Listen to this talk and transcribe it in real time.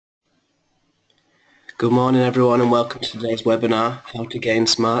Good morning everyone and welcome to today's webinar, How to Gain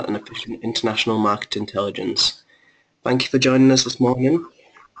Smart and Efficient International Market Intelligence. Thank you for joining us this morning.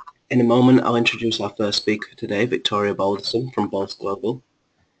 In a moment I'll introduce our first speaker today, Victoria Balderson from Bols Global,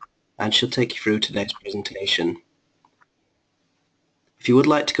 and she'll take you through today's presentation. If you would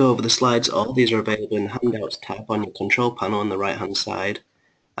like to go over the slides, all these are available in the Handouts tab on your control panel on the right hand side,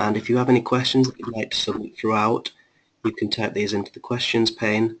 and if you have any questions that you'd like to submit throughout, you can type these into the questions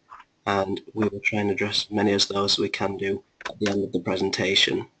pane and we will try and address as many of those as we can do at the end of the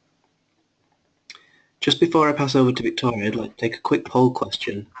presentation. Just before I pass over to Victoria, I'd like to take a quick poll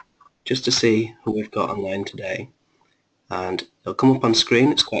question just to see who we've got online today. And it'll come up on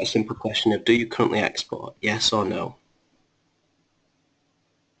screen. It's quite a simple question of, do you currently export? Yes or no?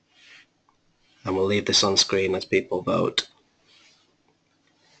 And we'll leave this on screen as people vote.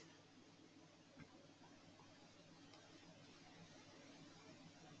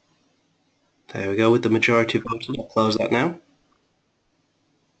 There we go, with the majority voted. I'll close that now.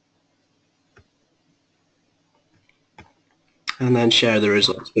 And then share the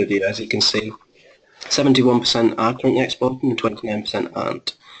results with you. As you can see, 71% are currently exporting and 29%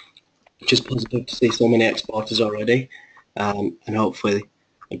 aren't, which is positive to see so many exporters already, and hopefully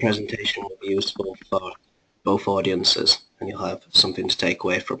the presentation will be useful for both audiences and you'll have something to take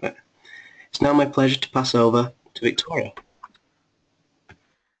away from it. It's now my pleasure to pass over to Victoria.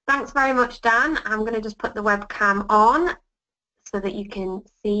 Thanks very much, Dan. I'm going to just put the webcam on so that you can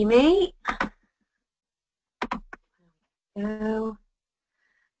see me. Oh,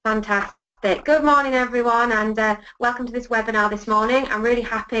 fantastic. Good morning, everyone, and welcome to this webinar this morning. I'm really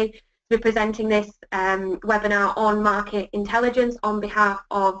happy to be presenting this webinar on market intelligence on behalf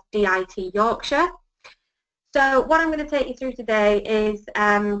of DIT Yorkshire. So what I'm going to take you through today is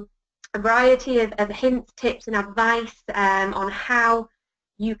a variety of hints, tips and advice on how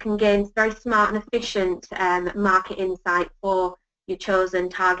you can gain very smart and efficient market insight for your chosen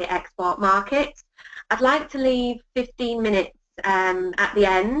target export markets. I'd like to leave 15 minutes at the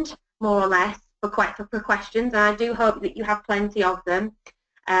end, more or less, for questions, and I do hope that you have plenty of them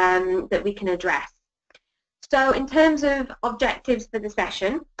that we can address. So in terms of objectives for the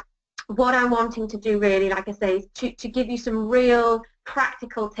session, what I'm wanting to do really, like I say, is to give you some real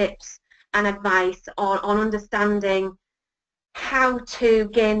practical tips and advice on understanding how to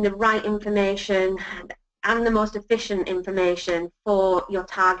gain the right information and the most efficient information for your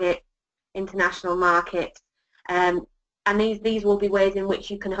target international markets, and these will be ways in which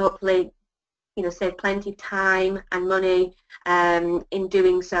you can hopefully, save plenty of time and money in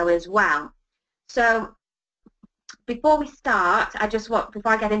doing so as well. So before we start,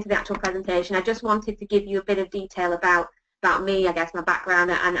 before I get into the actual presentation, I just wanted to give you a bit of detail about me, I guess, my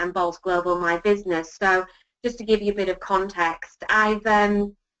background and Bols Global, my business. So just to give you a bit of context,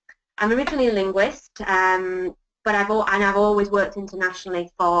 I'm originally a linguist, but I've always worked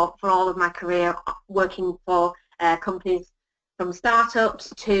internationally for all of my career, working for companies from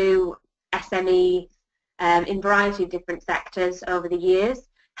startups to SMEs in a variety of different sectors over the years,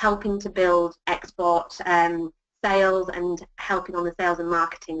 helping to build export sales and helping on the sales and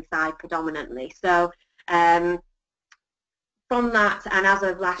marketing side predominantly. So from that, and as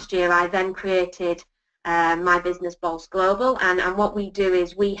of last year, I then created my business, Bols Global, and what we do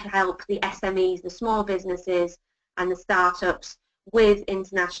is we help the SMEs, the small businesses and the startups with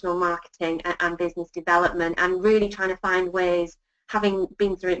international marketing and business development, and really trying to find ways, having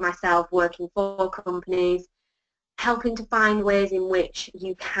been through it myself, working for companies, helping to find ways in which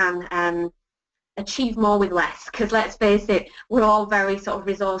you can achieve more with less, because let's face it, we're all very sort of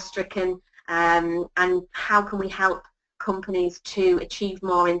resource stricken, and how can we help companies to achieve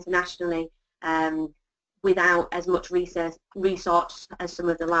more internationally without as much resource as some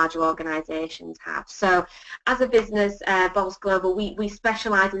of the larger organisations have. So as a business, Bols Global, we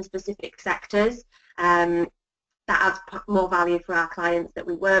specialise in specific sectors that adds more value for our clients that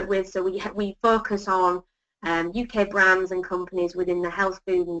we work with. So we focus on UK brands and companies within the health,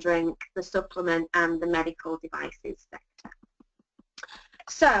 food and drink, the supplement and the medical devices sector.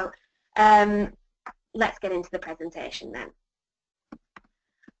 So let's get into the presentation then.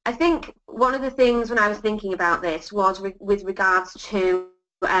 I think one of the things when I was thinking about this was with regards to,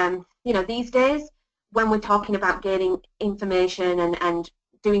 these days when we're talking about gaining information and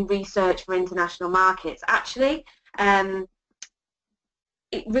doing research for international markets, actually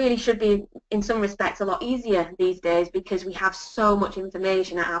it really should be in some respects a lot easier these days, because we have so much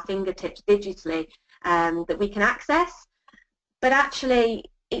information at our fingertips digitally that we can access. But actually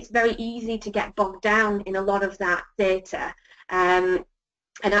it's very easy to get bogged down in a lot of that data.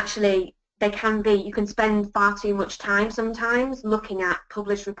 And actually you can spend far too much time sometimes looking at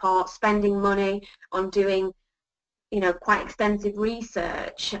published reports, spending money on doing, quite extensive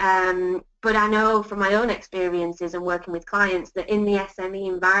research. But I know from my own experiences and working with clients that in the SME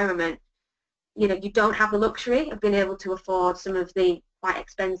environment, you don't have the luxury of being able to afford some of the quite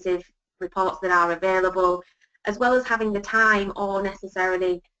expensive reports that are available, as well as having the time or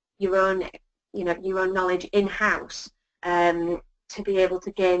necessarily your own knowledge in-house to be able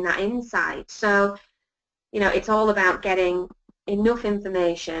to gain that insight. So, it's all about getting enough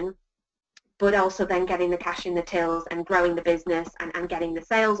information, but also then getting the cash in the tills and growing the business and getting the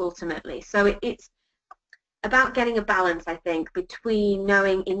sales ultimately. So it's about getting a balance, I think, between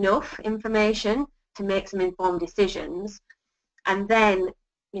knowing enough information to make some informed decisions and then,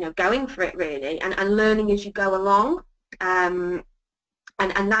 going for it really and learning as you go along. And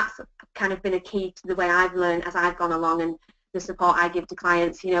that's kind of been a key to the way I've learned as I've gone along and the support I give to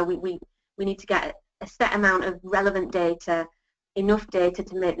clients. We need to get a set amount of relevant data, enough data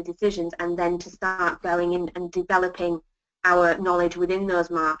to make the decisions, and then to start going in and developing our knowledge within those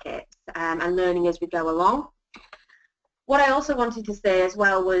markets and learning as we go along. What I also wanted to say as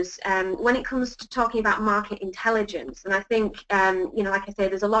well was when it comes to talking about market intelligence, and I think, like I say,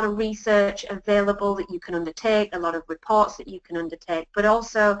 there's a lot of research available that you can undertake, a lot of reports that you can undertake, but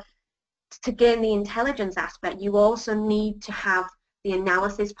also to gain the intelligence aspect, you also need to have the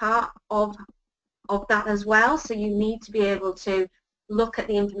analysis part of that as well. So you need to be able to look at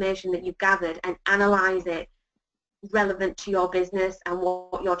the information that you've gathered and analyze it relevant to your business and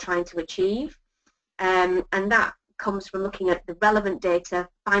what you're trying to achieve. And that comes from looking at the relevant data,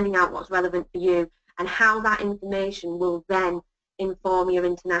 finding out what's relevant for you, and how that information will then inform your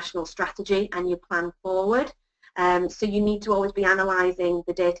international strategy and your plan forward. So you need to always be analysing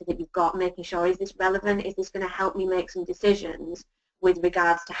the data that you've got, making sure, is this relevant? Is this going to help me make some decisions with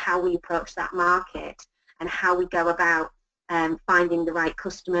regards to how we approach that market and how we go about finding the right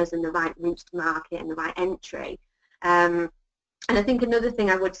customers and the right routes to market and the right entry. And I think another thing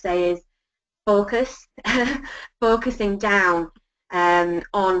I would say is focusing down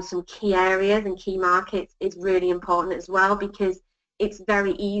on some key areas and key markets is really important as well, because it's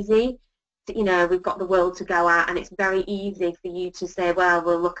very easy to, we've got the world to go at, and it's very easy for you to say, well,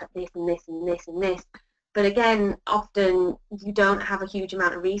 we'll look at this and this and this and this. But again, often you don't have a huge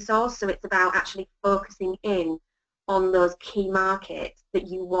amount of resource, so it's about actually focusing in on those key markets that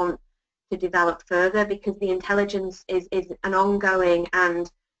you want to develop further, because the intelligence is an ongoing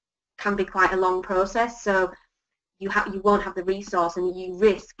and can be quite a long process. So you won't have the resource, and you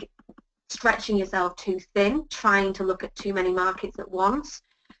risk stretching yourself too thin, trying to look at too many markets at once.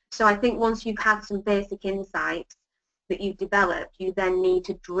 So I think once you've had some basic insights that you've developed, you then need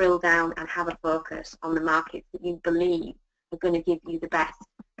to drill down and have a focus on the markets that you believe are going to give you the best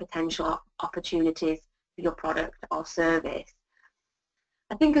potential opportunities for your product or service.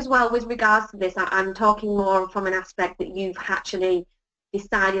 I think as well, with regards to this, I'm talking more from an aspect that you've actually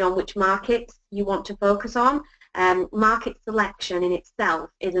decided on which markets you want to focus on. Market selection in itself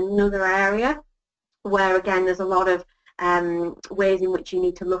is another area where, again, there's a lot of ways in which you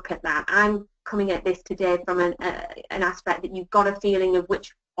need to look at that. I'm coming at this today from an aspect that you've got a feeling of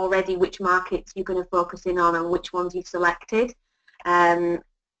which markets you're going to focus in on and which ones you've selected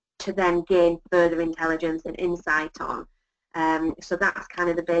to then gain further intelligence and insight on. So that's kind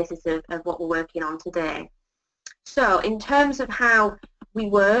of the basis of what we're working on today. So in terms of how we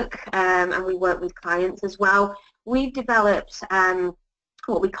work, and we work with clients as well, we've developed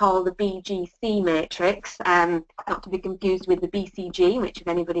what we call the BGC matrix, not to be confused with the BCG, which if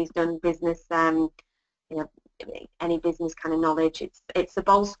anybody's done business, any business kind of knowledge, it's the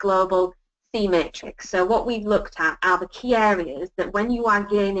Bolz Global C matrix. So what we've looked at are the key areas that when you are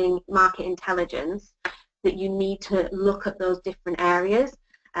gaining market intelligence, that you need to look at those different areas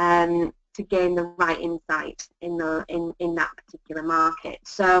to gain the right insight in that particular market.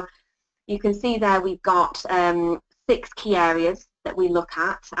 So you can see there we've got 6 key areas that we look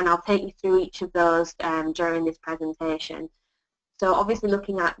at, and I'll take you through each of those during this presentation. So obviously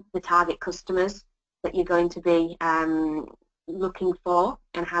looking at the target customers that you're going to be looking for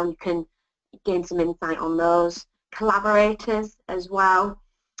and how you can gain some insight on those, collaborators as well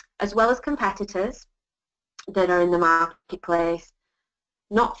as competitors that are in the marketplace.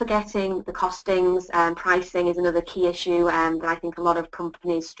 Not forgetting the costings, pricing is another key issue that I think a lot of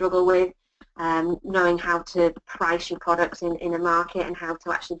companies struggle with, knowing how to price your products in a market and how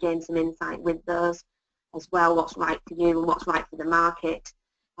to actually gain some insight with those as well. What's right for you and what's right for the market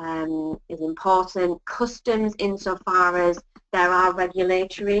is important. Customs, insofar as there are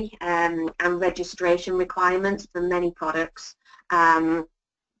regulatory and registration requirements for many products,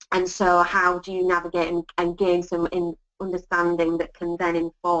 And so how do you navigate and gain some understanding that can then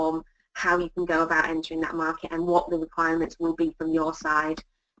inform how you can go about entering that market and what the requirements will be from your side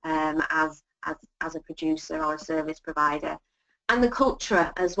as a producer or a service provider. And the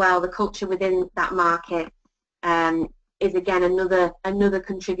culture as well, the culture within that market is again another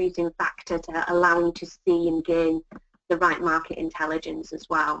contributing factor to allowing you to see and gain the right market intelligence as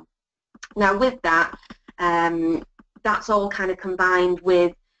well. Now with that, that's all kind of combined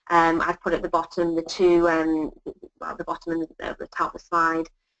with, I've put at the bottom the two, well, the bottom and the top of the slide,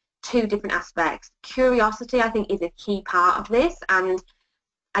 two different aspects. Curiosity, I think, is a key part of this, and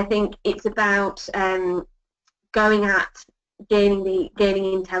I think it's about going at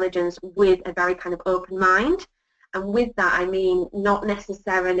gaining intelligence with a very kind of open mind. And with that, I mean not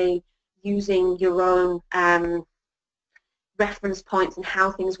necessarily using your own reference points and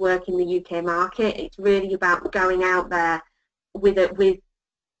how things work in the UK market. It's really about going out there with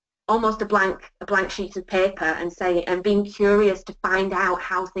almost a blank sheet of paper and being curious to find out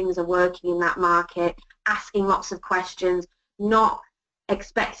how things are working in that market, asking lots of questions, not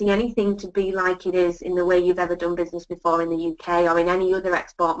expecting anything to be like it is in the way you've ever done business before in the UK or in any other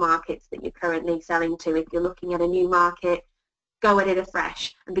export markets that you're currently selling to. If you're looking at a new market, go at it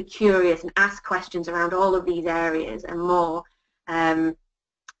afresh and be curious and ask questions around all of these areas and more,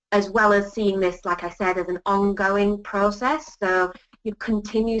 as well as seeing this, like I said, as an ongoing process. So you're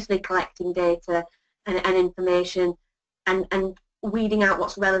continuously collecting data and information and weeding out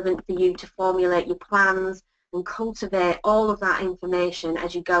what's relevant for you to formulate your plans and cultivate all of that information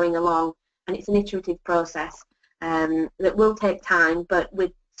as you're going along. And it's an iterative process that will take time, but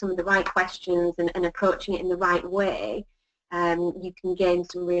with some of the right questions and approaching it in the right way, you can gain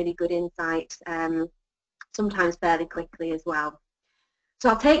some really good insight, sometimes fairly quickly as well. So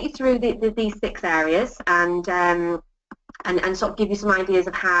I'll take you through these 6 areas and sort of give you some ideas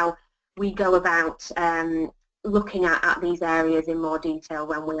of how we go about looking at these areas in more detail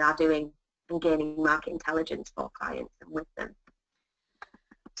when we are doing and gaining market intelligence for clients and with them.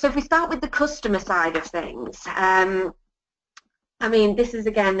 So if we start with the customer side of things, I mean, this is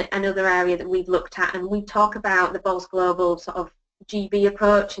again another area that we've looked at, and we talk about the Bols Global sort of GB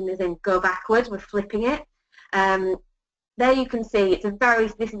approach, and as in go backwards, we're flipping it. There you can see this is a very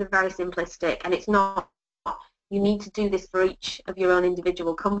simplistic, and it's not, you need to do this for each of your own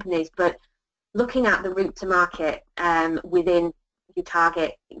individual companies, but looking at the route to market within your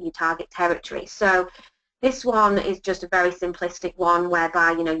target territory. So this one is just a very simplistic one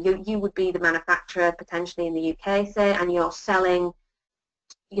whereby, you know, you would be the manufacturer potentially in the UK, say, and you're selling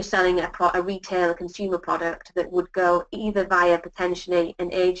a retail, a consumer product that would go either via potentially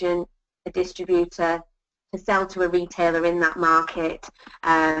an agent, a distributor, to sell to a retailer in that market,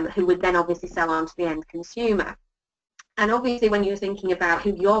 who would then obviously sell on to the end consumer. And obviously when you're thinking about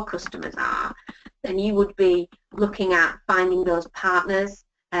who your customers are, then you would be looking at finding those partners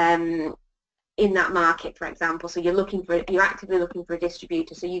in that market, for example. So you're actively looking for a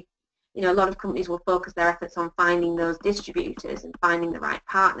distributor. So you know, a lot of companies will focus their efforts on finding those distributors and finding the right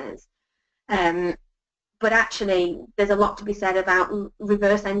partners. But actually, there's a lot to be said about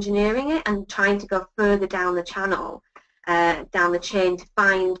reverse engineering it and trying to go further down the channel, down the chain, to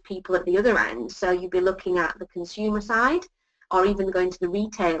find people at the other end. So you'd be looking at the consumer side, or even going to the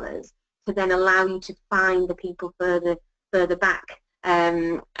retailers, to then allow you to find the people further back,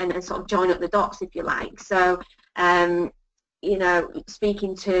 and sort of join up the dots, if you like. So, you know,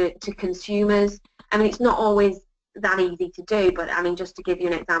 speaking to consumers, I mean, it's not always that easy to do, but I mean, just to give you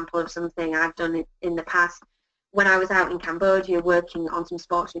an example of something I've done in the past, when I was out in Cambodia working on some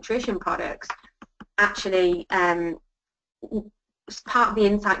sports nutrition products, actually part of the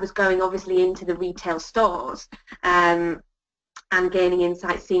insight was going obviously into the retail stores and gaining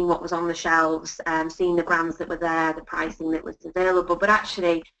insight, seeing what was on the shelves, seeing the brands that were there, the pricing that was available. But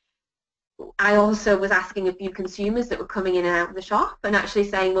actually, I also was asking a few consumers that were coming in and out of the shop and actually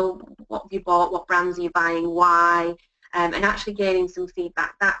saying, well, what have you bought, what brands are you buying, why, and actually gaining some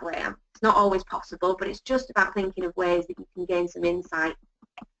feedback that way. It's not always possible, but it's just about thinking of ways that you can gain some insight.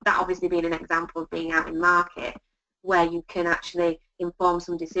 That obviously being an example of being out in market, where you can actually inform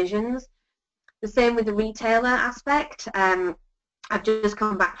some decisions. The same with the retailer aspect. I've just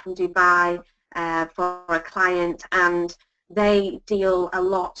come back from Dubai for a client, and they deal a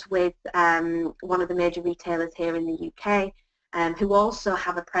lot with one of the major retailers here in the UK, who also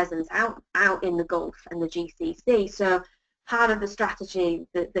have a presence out in the Gulf and the GCC. So part of the strategy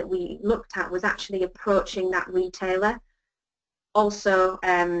that we looked at was actually approaching that retailer also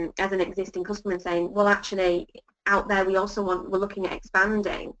as an existing customer and saying, well, actually out there we're looking at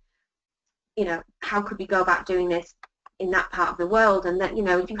expanding. You know, how could we go about doing this that part of the world, and that, you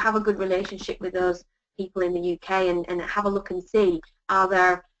know, if you have a good relationship with those people in the UK and have a look and see,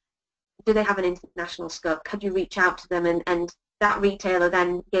 do they have an international scope? Could you reach out to them? And that retailer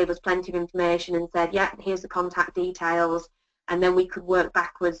then gave us plenty of information and said, yeah, here's the contact details, and then we could work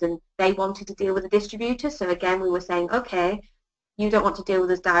backwards, and they wanted to deal with a distributor. So again, we were saying, okay, you don't want to deal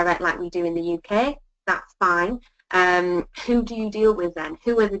with us direct like we do in the UK, that's fine. Who do you deal with then?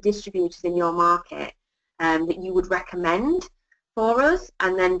 Who are the distributors in your market that you would recommend for us?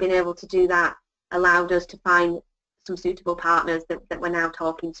 And then being able to do that allowed us to find some suitable partners that we're now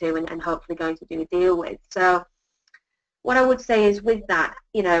talking to and hopefully going to do a deal with. So what I would say is, with that,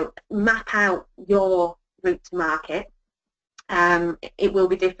 you know, map out your route to market. It will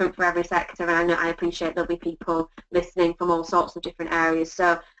be different for every sector, and I appreciate there'll be people listening from all sorts of different areas.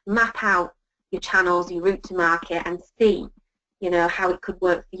 So map out your channels, your route to market, and see, you know, how it could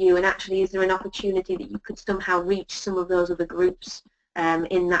work for you. And actually, is there an opportunity that you could somehow reach some of those other groups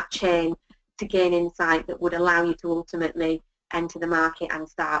in that chain to gain insight that would allow you to ultimately enter the market and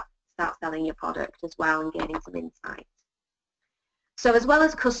start selling your product as well and gaining some insight. So as well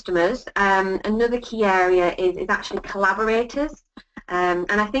as customers, another key area is actually collaborators,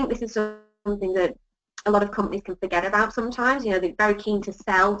 and I think this is something that a lot of companies can forget about sometimes. You know, they're very keen to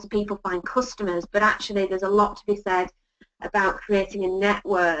sell to people, find customers, but actually there's a lot to be said about creating a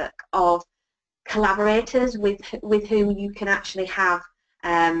network of collaborators with whom you can actually have,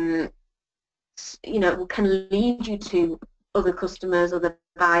 you know, can lead you to other customers, other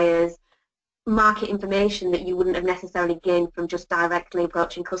buyers, market information that you wouldn't have necessarily gained from just directly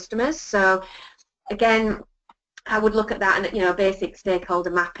approaching customers. So again, I would look at that, and, you know, a basic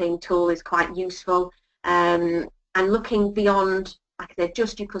stakeholder mapping tool is quite useful, and looking beyond, like I said,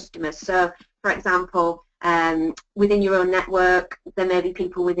 just your customers. So for example, within your own network, there may be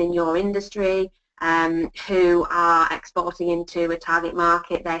people within your industry who are exporting into a target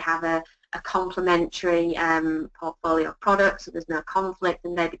market. They have a complementary portfolio of products, so there's no conflict,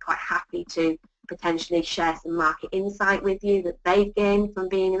 and they'd be quite happy to potentially share some market insight with you that they've gained from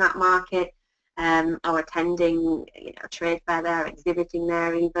being in that market, or attending, you know, a trade fair there, exhibiting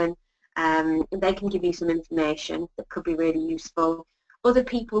there even. They can give you some information that could be really useful. Other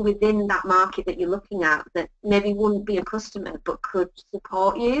people within that market that you're looking at that maybe wouldn't be a customer but could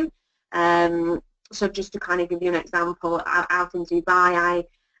support you. So just to kind of give you an example, out in Dubai,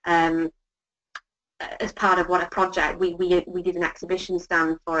 as part of a project, we did an exhibition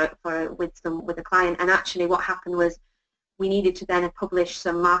stand with a client, and actually what happened was we needed to then publish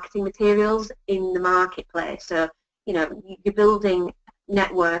some marketing materials in the marketplace. So, you know, you're building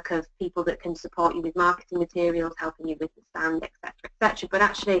network of people that can support you with marketing materials, helping you with the stand, etc., etc. But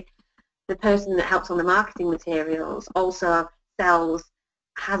actually, the person that helps on the marketing materials also has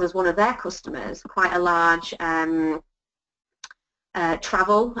as one of their customers quite a large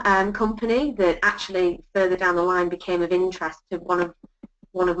travel company that actually further down the line became of interest to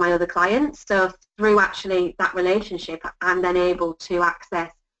one of my other clients. So through actually that relationship, I'm then able to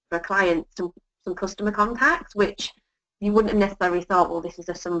access for a client some customer contacts, which you wouldn't have necessarily thought, well, this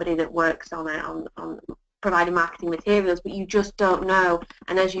is somebody that works on providing marketing materials, but you just don't know.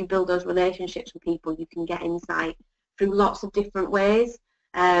 And as you build those relationships with people, you can get insight through lots of different ways.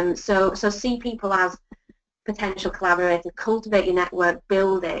 So see people as potential collaborators, cultivate your network,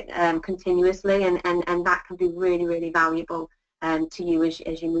 build it continuously, and that can be really, really valuable to you as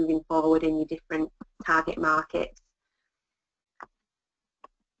you're moving forward in your different target markets.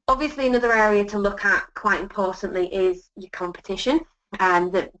 Obviously, another area to look at quite importantly is your competition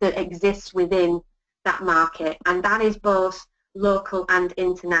that exists within that market, and that is both local and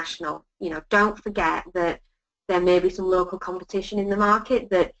international. You know, don't forget that there may be some local competition in the market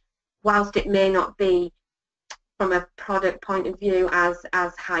that, whilst it may not be from a product point of view as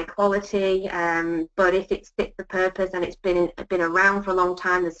high quality, but if it's fit for purpose and it's been around for a long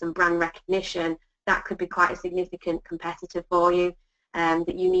time, there's some brand recognition, that could be quite a significant competitor for you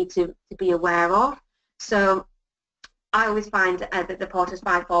that you need to be aware of. So I always find that the Porter's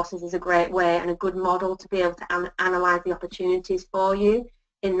Five Forces is a great way and a good model to be able to analyse the opportunities for you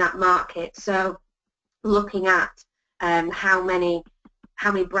in that market. So looking at how many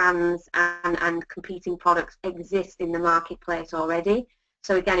brands and competing products exist in the marketplace already.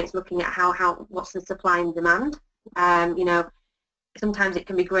 So again, it's looking at what's the supply and demand. You know, sometimes it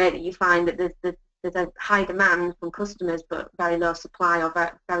can be great that you find that there's a high demand from customers but very low supply, or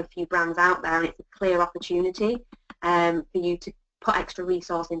very few brands out there, and it's a clear opportunity for you to put extra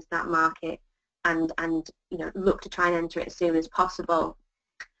resource into that market and you know, look to try and enter it as soon as possible.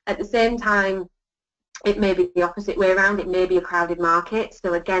 At the same time, it may be the opposite way around. It may be a crowded market.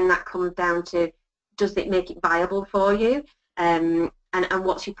 So again, that comes down to, does it make it viable for you? And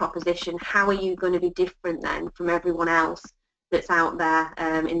what's your proposition? How are you going to be different then from everyone else that's out there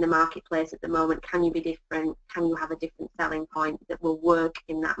in the marketplace at the moment? Can you be different? Can you have a different selling point that will work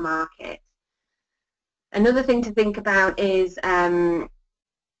in that market? Another thing to think about is,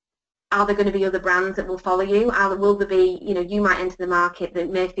 are there going to be other brands that will follow you? Will there be, you might enter the market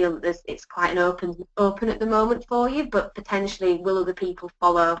that may feel that it's quite an open at the moment for you, but potentially will other people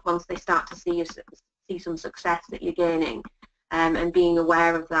follow once they start to see some success that you're gaining, and being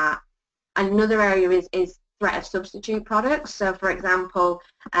aware of that. And another area is threat of substitute products. So, for example,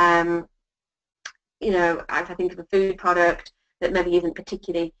 if I think of a food product that maybe isn't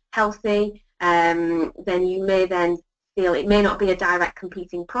particularly healthy, then you may then feel it may not be a direct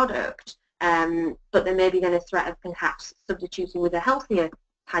competing product, but there may be then a threat of perhaps substituting with a healthier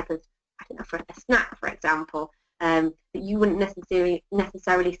type of, I don't know, for a snack, for example, that you wouldn't necessarily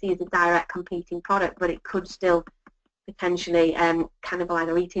see as a direct competing product, but it could still potentially cannibalize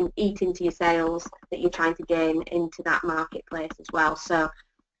or eat into your sales that you're trying to gain into that marketplace as well. So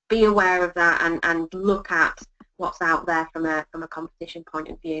be aware of that and look at what's out there from a competition point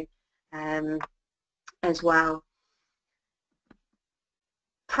of view as well.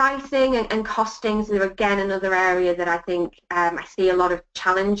 Pricing and costings are again another area that I think I see a lot of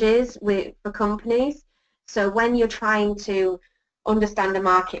challenges for companies. So when you're trying to understand the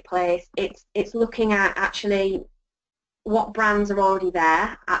marketplace, it's looking at actually what brands are already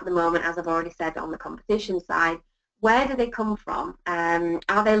there at the moment, as I've already said on the competition side. Where do they come from?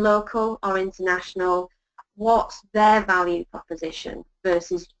 Are they local or international? What's their value proposition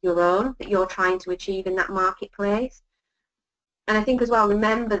versus your own that you're trying to achieve in that marketplace? And I think as well,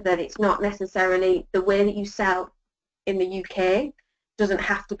 remember that it's not necessarily the way that you sell in the UK doesn't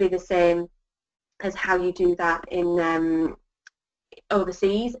have to be the same as how you do that in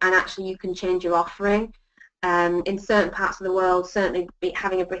overseas, and actually you can change your offering. In certain parts of the world, certainly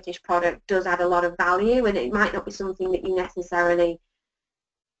having a British product does add a lot of value, and it might not be something that you necessarily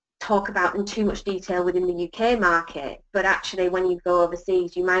talk about in too much detail within the UK market, but actually when you go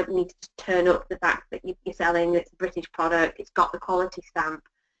overseas you might need to turn up the fact that you're selling it's a British product, it's got the quality stamp.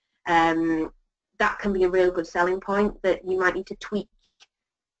 That can be a real good selling point that you might need to tweak,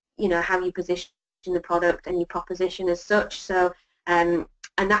 how you position the product and your proposition as such. So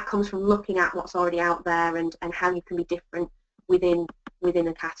and that comes from looking at what's already out there and how you can be different within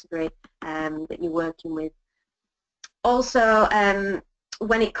a category that you're working with. Also,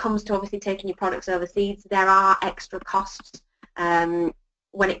 when it comes to obviously taking your products overseas, there are extra costs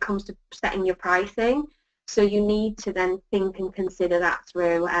when it comes to setting your pricing. So you need to then think and consider that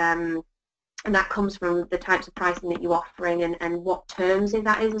through, and that comes from the types of pricing that you're offering and what terms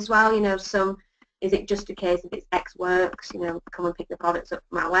that is as well. Is it just a case of it's X works, come and pick the products up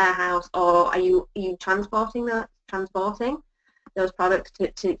from our warehouse, or are you transporting those products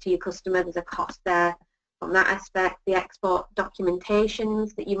to your customer? There's a cost there. From that aspect, the export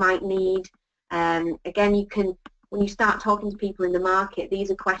documentations that you might need. Again, when you start talking to people in the market, these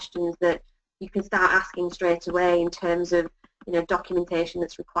are questions that you can start asking straight away in terms of documentation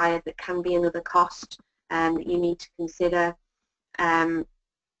that's required. That can be another cost that you need to consider,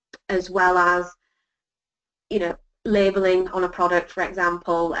 as well as labeling on a product, for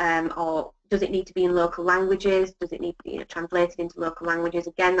example, or does it need to be in local languages? Does it need to be translated into local languages?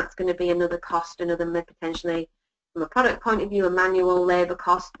 Again, that's going to be another cost, another potentially, from a product point of view, a manual labour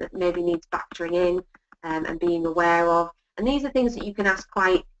cost that maybe needs factoring in and being aware of. And these are things that you can ask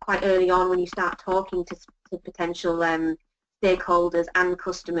quite early on when you start talking to potential stakeholders and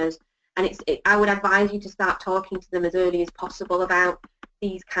customers. And I would advise you to start talking to them as early as possible about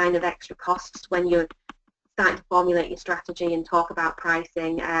these kind of extra costs when you're starting to formulate your strategy and talk about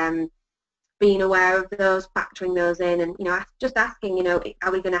pricing. Being aware of those, factoring those in, and just asking,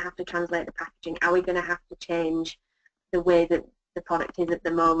 are we going to have to translate the packaging? Are we going to have to change the way that the product is at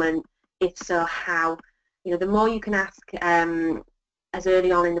the moment? If so, how? The more you can ask as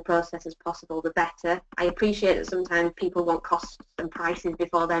early on in the process as possible, the better. I appreciate that sometimes people want costs and prices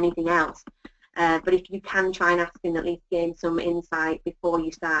before anything else, but if you can try and ask and at least gain some insight before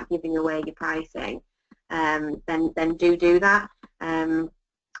you start giving away your pricing, then do that.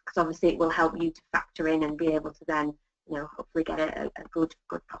 Because obviously it will help you to factor in and be able to then, hopefully get a good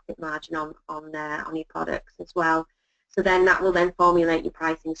profit margin on your products as well. So then that will then formulate your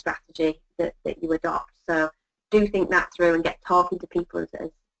pricing strategy that you adopt. So do think that through and get talking to people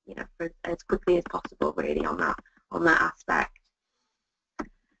as quickly as possible, really, on that aspect.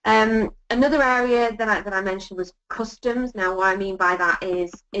 Another area that I mentioned was customs. Now, what I mean by that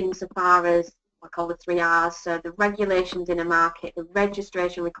is insofar as I call the 3 R's, so the regulations in a market, the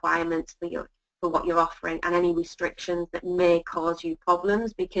registration requirements for your for what you're offering and any restrictions that may cause you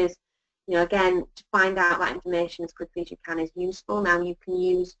problems, because, you know, again, to find out that information as quickly as you can is useful. Now you can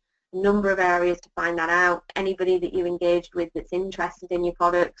use a number of areas to find that out. Anybody that you're engaged with that's interested in your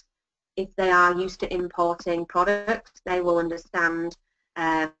products, if they are used to importing products, they will understand,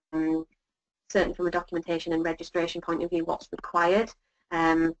 certainly from a documentation and registration point of view, what's required.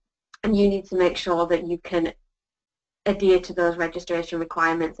 And you need to make sure that you can adhere to those registration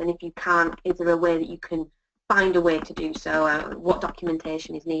requirements, and if you can't, is there a way that you can find a way to do so? What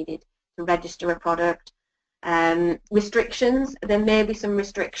documentation is needed to register a product? Restrictions, there may be some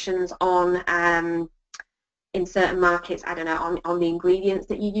restrictions on in certain markets, I don't know, on the ingredients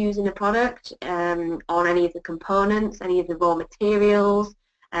that you use in a product, on any of the components, any of the raw materials.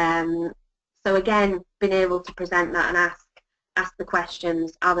 So again, being able to present that and ask the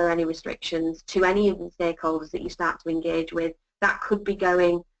questions, are there any restrictions to any of the stakeholders that you start to engage with? That could be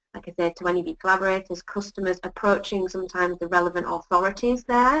going, like I said, to any of your collaborators, customers, approaching sometimes the relevant authorities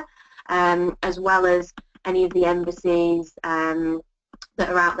there, as well as any of the embassies that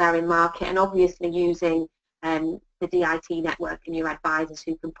are out there in market, and obviously using the DIT network and your advisors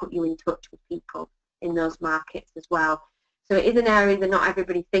who can put you in touch with people in those markets as well. So it is an area that not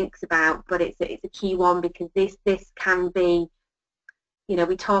everybody thinks about, but it's a key one, because this can be, you know,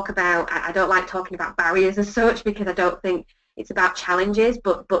 we talk about, I don't like talking about barriers as such, because I don't think it's about challenges,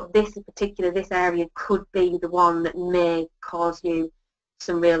 but this area could be the one that may cause you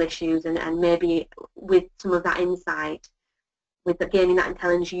some real issues, and maybe with some of that insight, with gaining that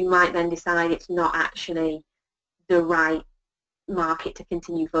intelligence, you might then decide it's not actually the right market to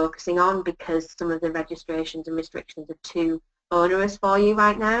continue focusing on, because some of the registrations and restrictions are too onerous for you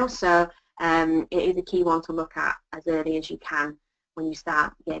right now. So it is a key one to look at as early as you can when you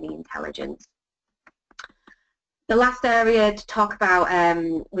start gaining intelligence. The last area to talk about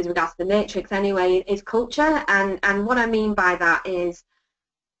with regards to the matrix anyway is culture, and what I mean by that is,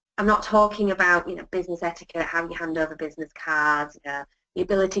 I'm not talking about, you know, business etiquette, how you hand over business cards, the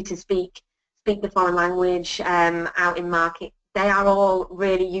ability to speak the foreign language out in market. They are all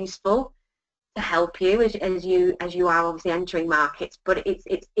really useful to help you as you are obviously entering markets, but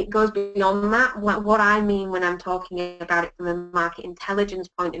it goes beyond that. What I mean when I'm talking about it from a market intelligence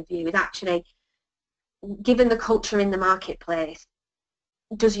point of view is actually, given the culture in the marketplace,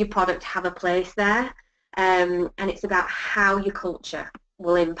 does your product have a place there? And it's about how your culture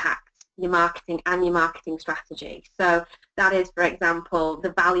will impact your marketing and your marketing strategy. So that is, for example,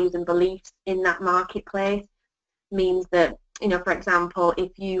 the values and beliefs in that marketplace means that, you know, for example,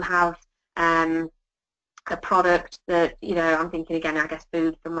 if you have a product that, you know, I'm thinking again, I guess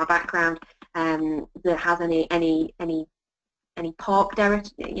food from my background, that has any pork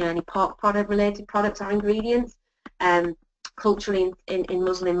any pork product related products or ingredients, culturally in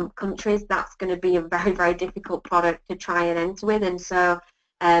Muslim countries, that's going to be a very, very difficult product to try and enter with, and so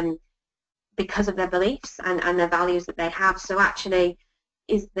because of their beliefs and their values that they have. So actually,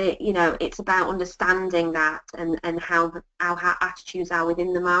 it's about understanding that and how attitudes are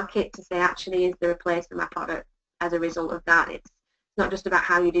within the market to say, actually, is there a place for my product as a result of that? It's not just about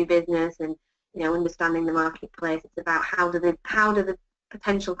how you do business and, you know, understanding the marketplace. It's about how do the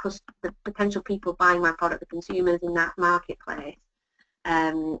potential people buying my product, the consumers in that marketplace,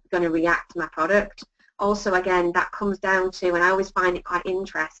 going to react to my product. Also, again, that comes down to, and I always find it quite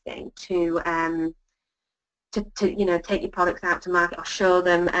interesting to you know, take your products out to market or show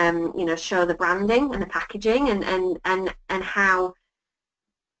them, you know, show the branding and the packaging and how,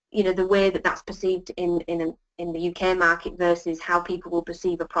 you know, the way that that's perceived in the UK market versus how people will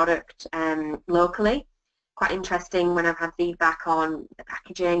perceive a product locally. Quite interesting when I've had feedback on the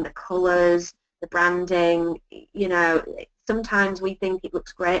packaging, the colours, the branding. You know, sometimes we think it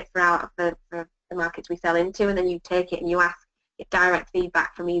looks great for the markets we sell into, and then you take it and you get direct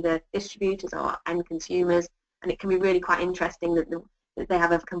feedback from either distributors or end consumers, and it can be really quite interesting that they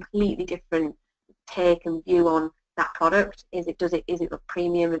have a completely different take and view on that product. Is it look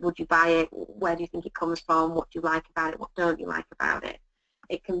premium? Would you buy it? Where do you think it comes from? What do you like about it? What don't you like about it?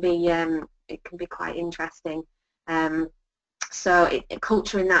 It can be quite interesting. So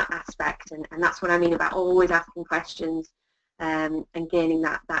culture in that aspect, and that's what I mean about always asking questions and gaining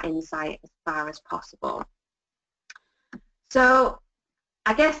that insight as far as possible. So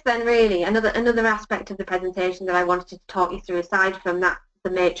I guess then really another aspect of the presentation that I wanted to talk you through, aside from that,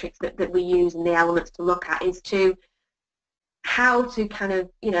 the matrix that we use and the elements to look at, is to how to kind of,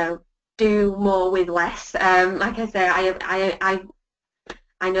 you know, do more with less. Like I say,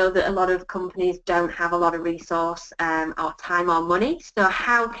 I know that a lot of companies don't have a lot of resource or time or money, so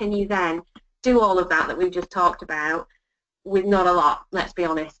how can you then do all of that we've just talked about with not a lot, let's be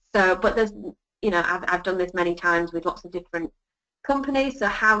honest. So, but I've done this many times with lots of different companies. So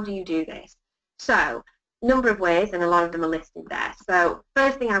how do you do this? So number of ways, and a lot of them are listed there. So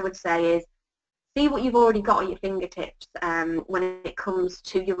first thing I would say is see what you've already got at your fingertips when it comes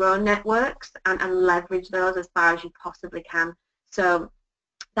to your own networks, and leverage those as far as you possibly can. So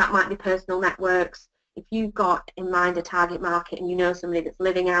that might be personal networks. If you've got in mind a target market and you know somebody that's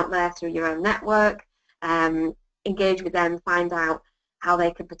living out there through your own network, engage with them, find out how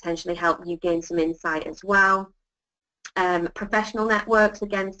they could potentially help you gain some insight as well. Professional networks,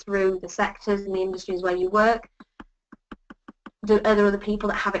 again, through the sectors and the industries where you work. Are there other people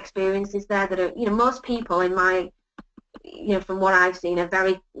that have experiences there that are, most people in my, from what I've seen, are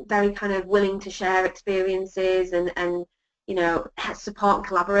very, very kind of willing to share experiences and support and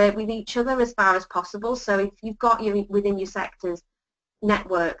collaborate with each other as far as possible. So if you've got within your sectors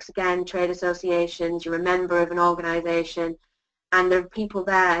networks, again, trade associations, you're a member of an organisation, and there are people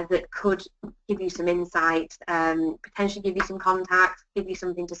there that could give you some insight, potentially give you some contacts, give you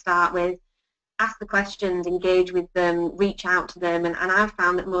something to start with. Ask the questions, engage with them, reach out to them, and I've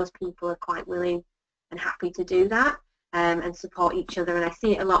found that most people are quite willing and happy to do that and support each other. And I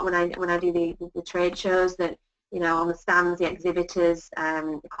see it a lot when I do the trade shows that, on the stands, the exhibitors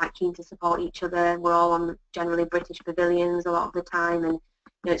are quite keen to support each other. We're all on generally British pavilions a lot of the time, and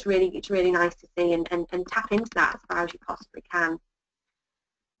it's really nice to see and tap into that as far as you possibly can.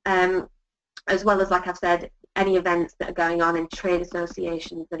 As well as, like I've said, any events that are going on in trade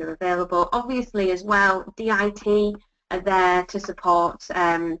associations that are available. Obviously, as well, DIT are there to support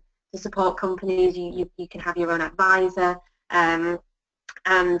companies. You can have your own advisor and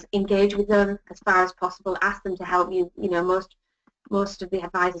engage with them as far as possible. Ask them to help you. Most of the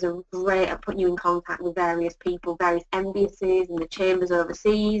advisors are great at putting you in contact with various people, various embassies and the chambers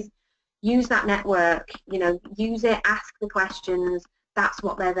overseas. Use that network. Use it. Ask the questions. That's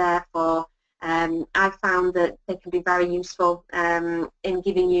what they're there for. I've found that they can be very useful in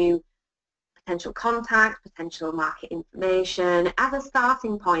giving you potential contact, potential market information. As a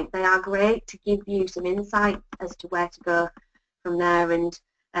starting point, they are great to give you some insight as to where to go from there,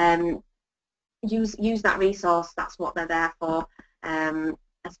 and use that resource. That's what they're there for,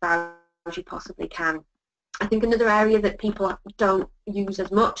 as far as you possibly can. I think another area that people don't use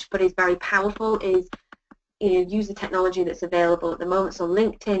as much but is very powerful is use the technology that's available at the moment. So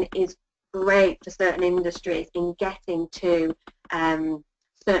LinkedIn is great for certain industries in getting to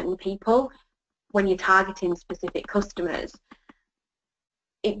certain people when you're targeting specific customers.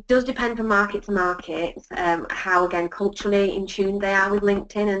 It does depend from market to market how, again, culturally in tune they are with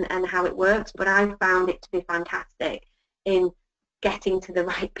LinkedIn and how it works, but I've found it to be fantastic in getting to the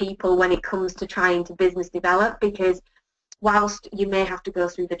right people when it comes to trying to business develop, because whilst you may have to go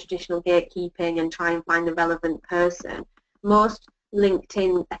through the traditional gatekeeping and try and find the relevant person, most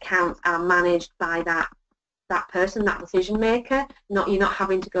LinkedIn accounts are managed by that person, that decision maker. You're not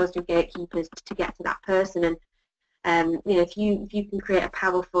having to go through gatekeepers to get to that person. And if you can create a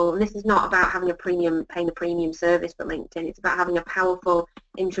powerful, and this is not about having paying a premium service for LinkedIn, it's about having a powerful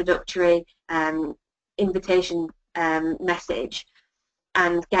introductory invitation message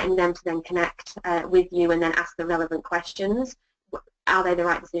and getting them to then connect with you and then ask the relevant questions. Are they the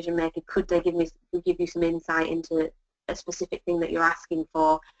right decision maker? Could they give you some insight into a specific thing that you're asking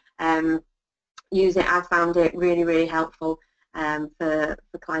for? Use it. I've found it really, really helpful for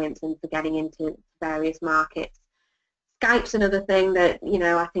clients and for getting into various markets. Skype's another thing that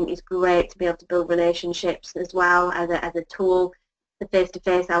I think is great to be able to build relationships as well as a tool. The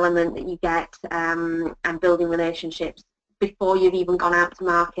face-to-face element that you get and building relationships before you've even gone out to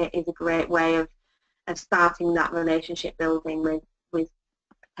market is a great way of starting that relationship building with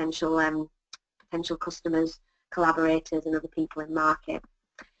potential customers, collaborators, and other people in market.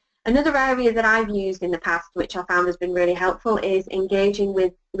 Another area that I've used in the past, which I found has been really helpful, is engaging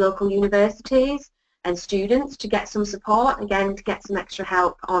with local universities and students to get some support, again, to get some extra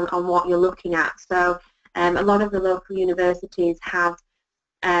help on what you're looking at. So a lot of the local universities have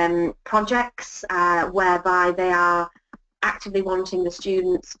projects whereby they are actively wanting the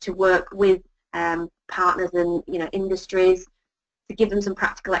students to work with partners and industries to give them some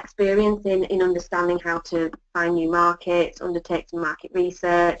practical experience in understanding how to find new markets, undertake some market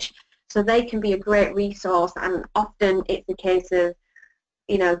research. So they can be a great resource, and often it's a case of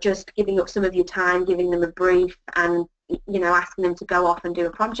just giving up some of your time, giving them a brief, and asking them to go off and do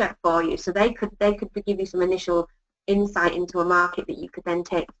a project for you. So they could give you some initial insight into a market that you could then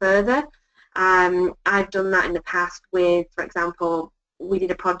take further. I've done that in the past with, for example, we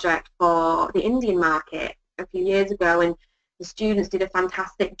did a project for the Indian market a few years ago, and the students did a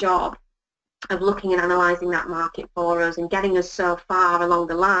fantastic job of looking and analysing that market for us and getting us so far along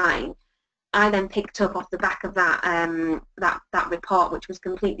the line I then picked up off the back of that that report, which was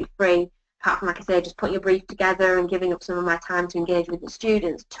completely free, apart from, like I say, just putting a brief together and giving up some of my time to engage with the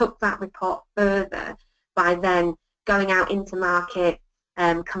students. Took that report further by then going out into market,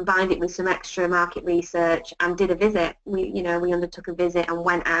 combined it with some extra market research, and did a visit. We undertook a visit and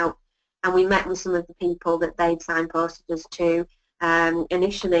went out, and we met with some of the people that they'd signposted us to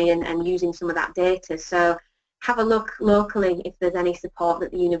initially, and using some of that data. So have a look locally if there's any support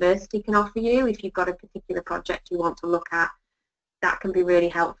that the university can offer you. If you've got a particular project you want to look at, that can be really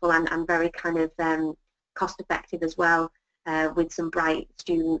helpful and very kind of cost effective as well, with some bright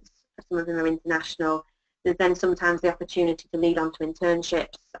students. Some of them are international. There's then sometimes the opportunity to lead on to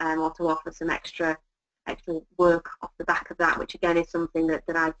internships, or to offer some extra work off the back of that, which again is something that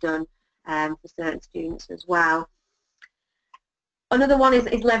I've done for certain students as well. Another one is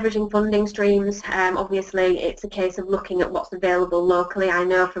leveraging funding streams. Obviously, it's a case of looking at what's available locally. I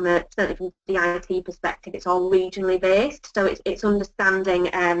know certainly from the IT perspective, it's all regionally based, so it's understanding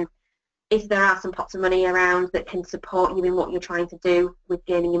if there are some pots of money around that can support you in what you're trying to do with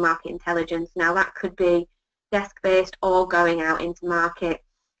gaining your market intelligence. Now, that could be desk-based or going out into market.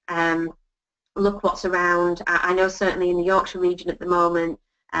 Look what's around. I know certainly in the Yorkshire region at the moment,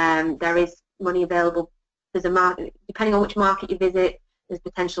 there is money available. There's a market, depending on which market you visit, there's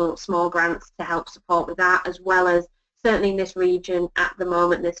potential small grants to help support with that, as well as certainly in this region at the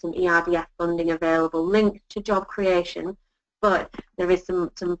moment there's some ERDF funding available linked to job creation, but there is some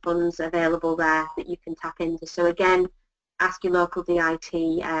funds available there that you can tap into. So again, ask your local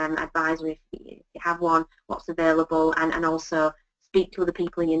DIT advisor if you have one, what's available, and also speak to other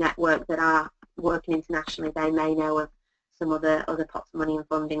people in your network that are working internationally. They may know of some other pots of money and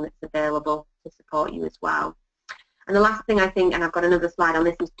funding that's available to support you as well. And the last thing I think, and I've got another slide on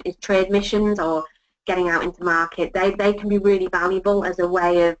this, is trade missions or getting out into market. They can be really valuable as a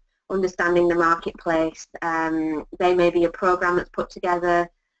way of understanding the marketplace. They may be a program that's put together,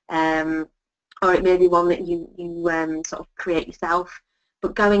 or it may be one that you sort of create yourself.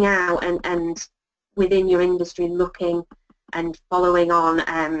 But going out and within your industry looking and following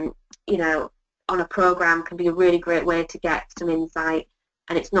on, on a program can be a really great way to get some insight.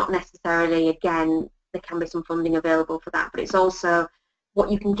 And it's not necessarily, again, there can be some funding available for that, but it's also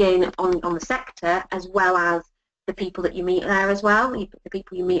what you can gain on the sector, as well as the people that you meet there as well. The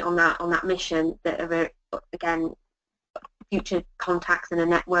people you meet on that mission that are, again, future contacts in a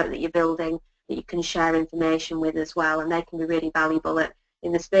network that you're building that you can share information with as well, and they can be really valuable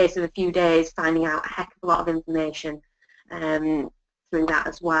in the space of a few days, finding out a heck of a lot of information through that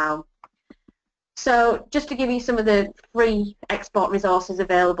as well. So just to give you some of the free export resources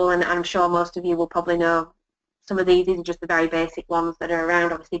available, and I'm sure most of you will probably know some of these are just the very basic ones that are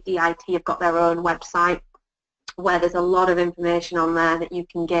around. Obviously DIT have got their own website where there's a lot of information on there that you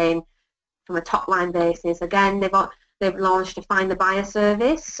can gain from a top line basis. Again, they've launched a Find the Buyer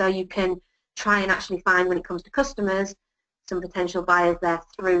service, so you can try and actually find, when it comes to customers, some potential buyers there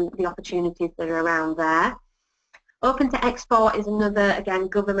through the opportunities that are around there. Open to Export is another, again,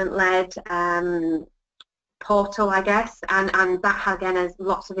 government-led portal, I guess, and that again has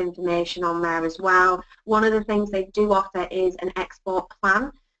lots of information on there as well. One of the things they do offer is an export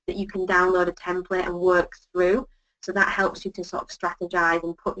plan that you can download a template and work through. So that helps you to sort of strategize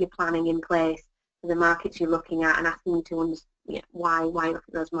and put your planning in place for the markets you're looking at, and asking you to understand why look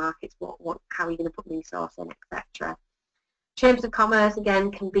at those markets, how are you going to put resource in, etc. Chambers of Commerce, again,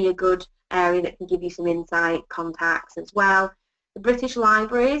 can be a good area that can give you some insight, contacts as well. The British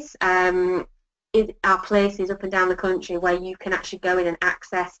Libraries are places up and down the country where you can actually go in and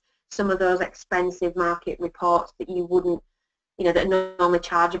access some of those expensive market reports that you wouldn't, that are normally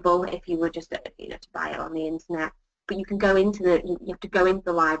chargeable if you were just, to buy it on the internet. But you can go into you have to go into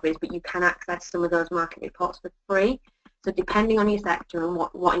the libraries, but you can access some of those market reports for free. So depending on your sector and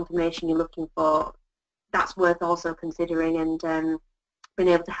what information you're looking for, that's worth also considering, and being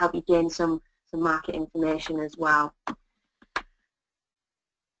able to help you gain some market information as well.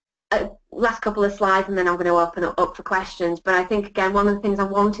 Last couple of slides, and then I'm going to open it up for questions. But I think, again, one of the things I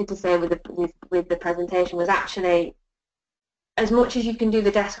wanted to say with the presentation was actually, as much as you can do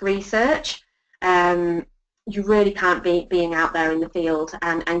the desk research, you really can't be being out there in the field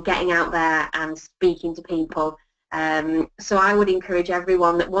and getting out there and speaking to people. So I would encourage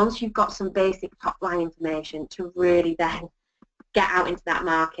everyone that once you've got some basic top-line information, to really then get out into that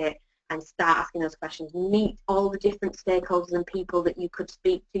market and start asking those questions. Meet all the different stakeholders and people that you could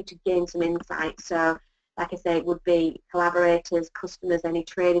speak to gain some insight. So, like I say, it would be collaborators, customers, any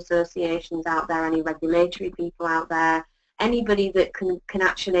trade associations out there, any regulatory people out there, anybody that can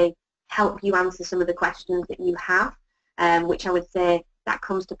actually help you answer some of the questions that you have, which I would say that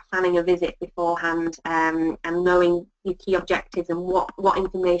comes to planning a visit beforehand, and knowing your key objectives and what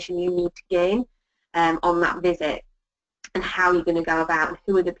information you need to gain on that visit, and how you're going to go about, and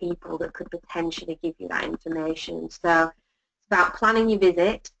who are the people that could potentially give you that information. So it's about planning your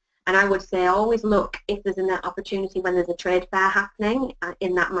visit, and I would say always look if there's an opportunity when there's a trade fair happening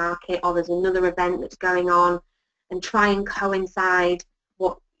in that market, or there's another event that's going on, and try and coincide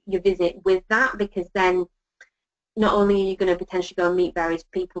what your visit with that, because then not only are you going to potentially go and meet various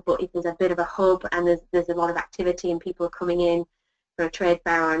people, but if there's a bit of a hub and there's a lot of activity and people are coming in for a trade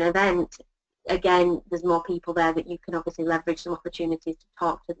fair or an event, again, there's more people there that you can obviously leverage some opportunities to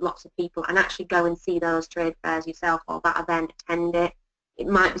talk to lots of people and actually go and see those trade fairs yourself, or that event, attend it. It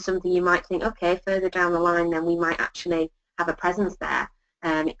might be something you might think, okay, further down the line then we might actually have a presence there.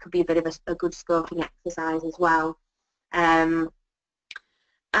 It could be a bit of a good scoping exercise as well. And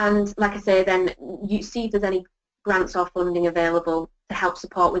like I say, then you see if there's any grants or funding available to help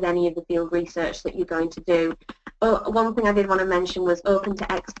support with any of the field research that you're going to do. One thing I did want to mention was Open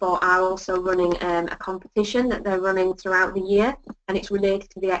to Export are also running a competition that they're running throughout the year, and it's related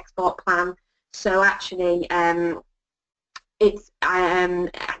to the export plan. So actually, I think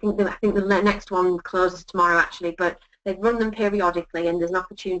the next one closes tomorrow actually, but they run them periodically, and there's an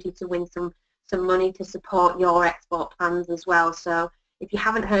opportunity to win some money to support your export plans as well. So if you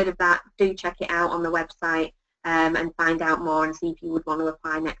haven't heard of that, do check it out on the website and find out more and see if you would want to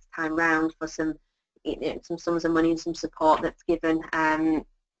apply next time round for some sums of money and some support that's given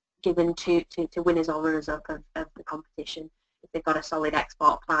to winners or runners up of the competition if they've got a solid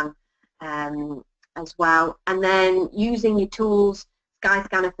export plan as well. And then using your tools,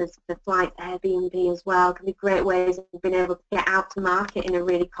 Skyscanner for flights, Airbnb as well, can be great ways of being able to get out to market in a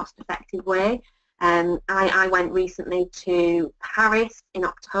really cost-effective way. I went recently to Paris in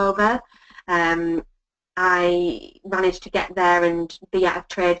October. I managed to get there and be at a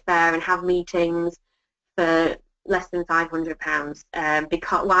trade fair and have meetings for less than £500.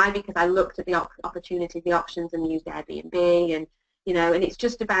 Why? Because I looked at the opportunities, the options, and used Airbnb, and and it's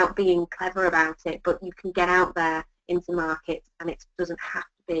just about being clever about it. But you can get out there into markets, and it doesn't have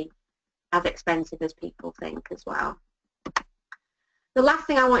to be as expensive as people think as well. The last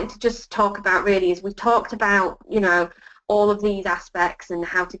thing I wanted to just talk about really is we talked about all of these aspects and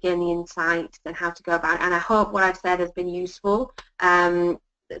how to gain the insights and how to go about it, and I hope what I've said has been useful.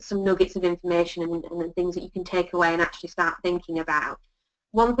 Some nuggets of information and things that you can take away and actually start thinking about.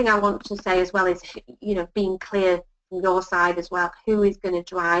 One thing I want to say as well is being clear from your side as well, who is going to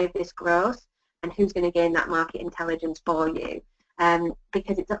drive this growth and who's going to gain that market intelligence for you,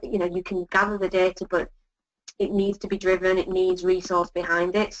 because it's you can gather the data, but it needs to be driven, it needs resource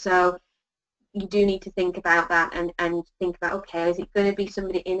behind it. So you do need to think about that and think about, okay, is it going to be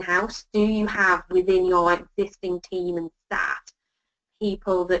somebody in-house? Do you have within your existing team and staff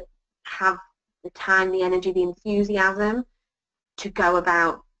people that have the time, the energy, the enthusiasm to go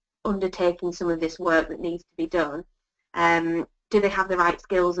about undertaking some of this work that needs to be done? Do they have the right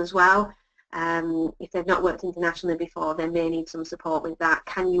skills as well? If they've not worked internationally before, they may need some support with that.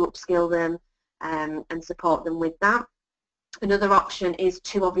 Can you upskill them and support them with that? Another option is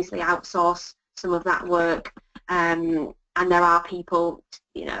to obviously outsource some of that work, and there are people,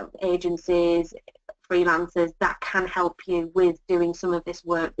 agencies, freelancers that can help you with doing some of this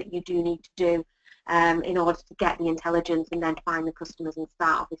work that you do need to do in order to get the intelligence and then find the customers and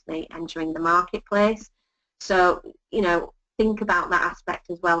start obviously entering the marketplace. So, think about that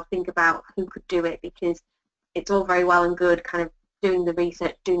aspect as well. Think about who could do it, because it's all very well and good kind of doing the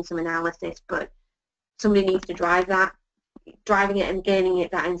research, doing some analysis, but somebody needs to drive that. Driving it and gaining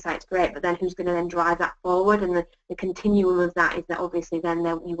it, that insight's great, but then who's going to then drive that forward? And the continuum of that is that obviously then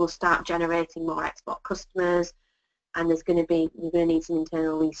you will start generating more export customers, and you're going to need some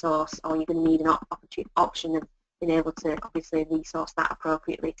internal resource, or you're going to need an option of being able to obviously resource that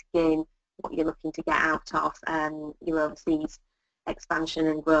appropriately to gain what you're looking to get out of your overseas expansion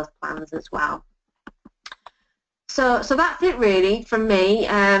and growth plans as well. So that's it really from me.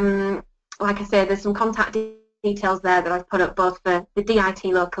 Like I said, there's some contact details there that I've put up both for the DIT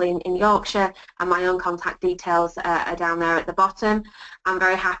locally in Yorkshire, and my own contact details are down there at the bottom. I'm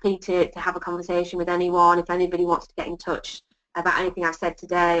very happy to have a conversation with anyone. If anybody wants to get in touch about anything I've said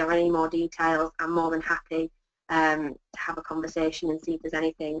today or any more details, I'm more than happy to have a conversation and see if there's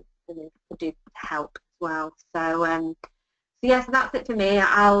anything that we could do to help as well. So yeah, so that's it for me.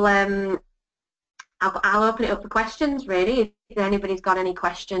 I'll open it up for questions, really. If anybody's got any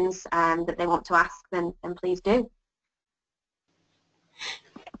questions that they want to ask, then please do.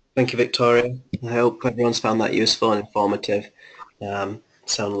 Thank you, Victoria. I hope everyone's found that useful and informative. Sound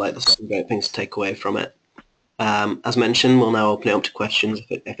like there's some great things to take away from it. As mentioned, we'll now open it up to questions.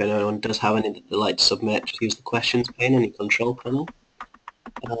 If anyone does have any that they'd like to submit, just use the questions pane on your control panel.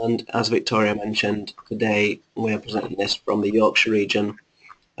 And as Victoria mentioned, today we're presenting this from the Yorkshire region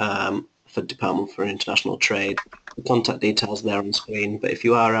for Department for International Trade. The contact details there on screen, but if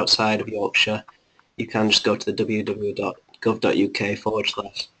you are outside of Yorkshire, you can just go to the www.gov.uk/DIT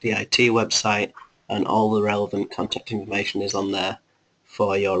website, and all the relevant contact information is on there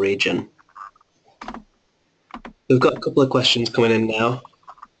for your region. We've got a couple of questions coming in now.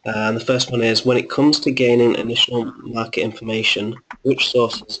 And the first one is, when it comes to gaining initial market information, which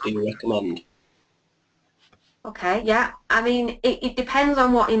sources do you recommend? Okay, yeah. I mean, it depends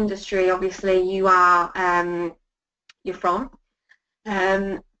on what industry, obviously, you're from.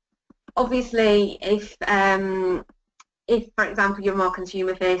 Obviously, if for example, you're a more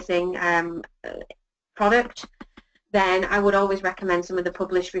consumer-facing product, then I would always recommend some of the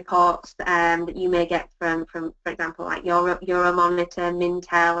published reports that you may get from, for example, like Euromonitor,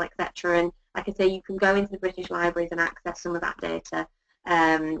 Mintel, etc. And like I say, you can go into the British Libraries and access some of that data,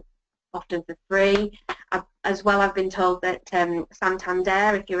 often for free. As well, I've been told that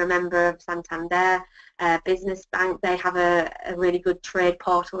Santander, if you're a member of Santander Business Bank, they have a really good trade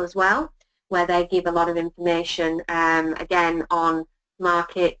portal as well, where they give a lot of information, again, on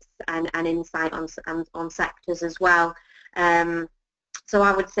markets and insight on sectors as well. So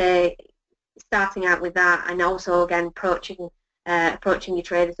I would say starting out with that, and also again approaching your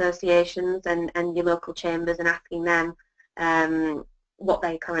trade associations and your local chambers and asking them what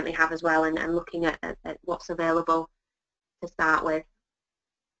they currently have as well, and looking at what's available to start with.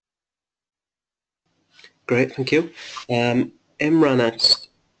 Great, thank you. Imran asked,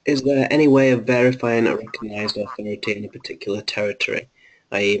 is there any way of verifying a recognised authority in a particular territory,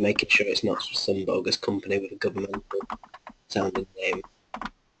 i.e. making sure it's not some bogus company with a governmental sounding name?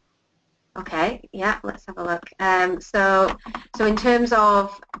 Okay, yeah, let's have a look. So in terms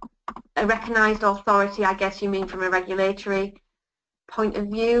of a recognised authority, I guess you mean from a regulatory point of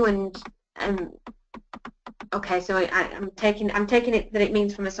view, and okay, so I'm taking it that it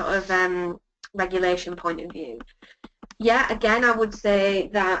means from a sort of regulation point of view. Yeah, again, I would say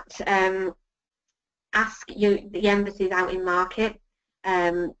that ask the embassies out in market.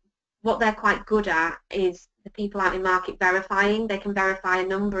 What they're quite good at is the people out in market verifying. They can verify a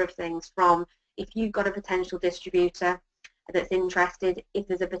number of things, from if you've got a potential distributor that's interested, if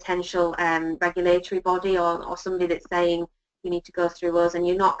there's a potential regulatory body or somebody that's saying you need to go through us and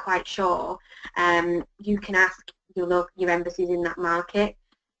you're not quite sure, you can ask your embassies in that market,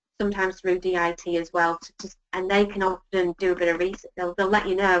 sometimes through DIT as well, and they can often do a bit of research. They'll let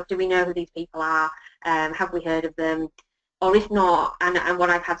you know, do we know who these people are, have we heard of them, or if not, and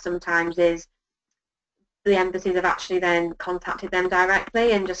what I've had sometimes is the embassies have actually then contacted them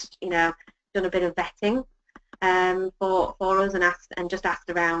directly and just, you know, done a bit of vetting for us and just asked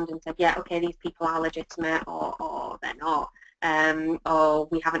around and said, yeah, okay, these people are legitimate, or they're not, or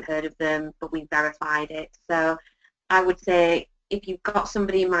we haven't heard of them but we've verified it. So I would say if you've got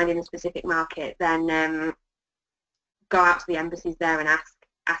somebody in mind in a specific market, then go out to the embassies there and ask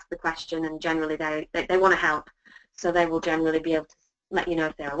the question, and generally they want to help, so they will generally be able to let you know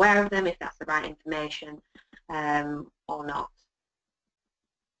if they're aware of them, if that's the right information or not.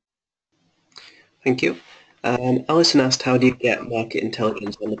 Thank you. Alison asked, how do you get market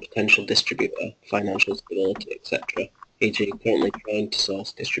intelligence on the potential distributor, financial stability, etc., e.g. currently trying to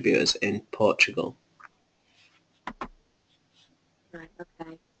source distributors in Portugal? Right,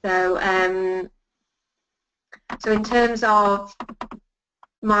 okay. So, so in terms of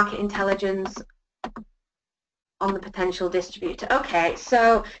market intelligence on the potential distributor, okay,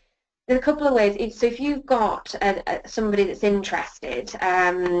 so there's a couple of ways. So if you've got somebody that's interested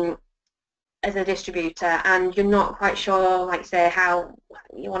as a distributor and you're not quite sure, like say, how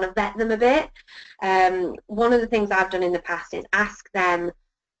you want to vet them a bit, one of the things I've done in the past is ask them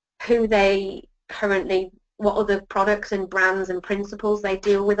who they currently, what other products and brands and principles they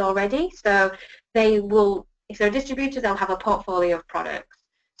deal with already. So they will, if they're a distributor, they'll have a portfolio of products.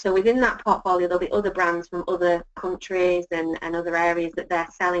 So within that portfolio, there'll be other brands from other countries and other areas that they're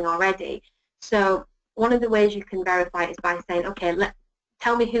selling already. So one of the ways you can verify it is by saying, okay,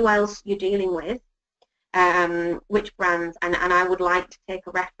 tell me who else you're dealing with, which brands, and I would like to take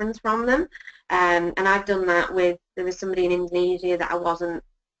a reference from them. And I've done that with, there was somebody in Indonesia that I wasn't,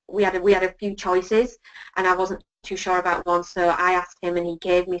 we had a few choices and I wasn't too sure about one, so I asked him and he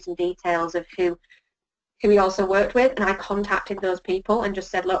gave me some details of who he also worked with, and I contacted those people and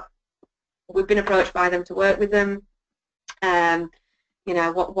just said, look, we've been approached by them to work with them. You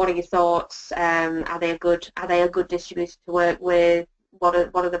know, what are your thoughts? Are they a good distributor to work with? What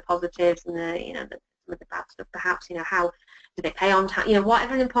are the positives and the some of the bad stuff perhaps, you know, how do they pay on time, you know,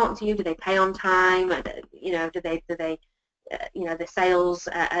 whatever is important to you, do they pay on time, you know, do they you know, the sales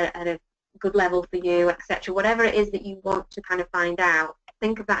at a good level for you, etc. Whatever it is that you want to kind of find out,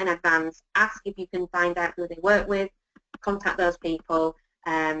 think of that in advance, ask if you can find out who they work with, contact those people,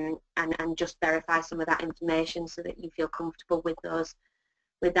 and just verify some of that information so that you feel comfortable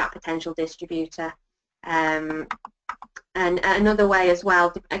with that potential distributor. And another way as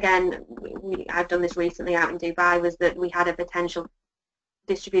well, again, I've done this recently out in Dubai, was that we had a potential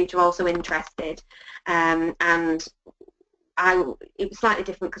distributor also interested, and it was slightly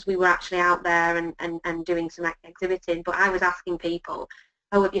different because we were actually out there and doing some exhibiting, but I was asking people,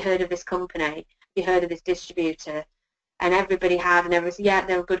 oh, have you heard of this company? Have you heard of this distributor? And everybody had, and everybody said, yeah,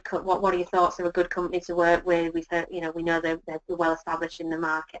 they're a good. What are your thoughts? They're a good company to work with. We've heard, you know, we know they're well established in the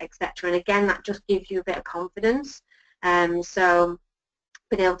market, etc. And again, that just gives you a bit of confidence. So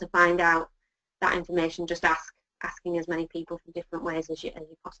being able to find out that information, just asking as many people from different ways as you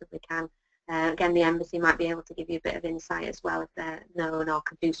possibly can. Again, the embassy might be able to give you a bit of insight as well if they're known, or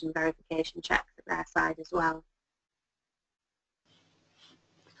could do some verification checks at their side as well.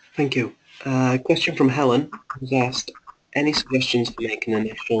 Thank you. Question from Helen, who's asked, any suggestions for making an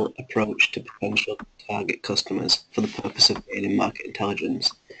initial approach to potential target customers for the purpose of gaining market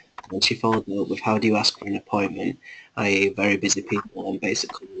intelligence? And she followed up with, how do you ask for an appointment, i.e. very busy people and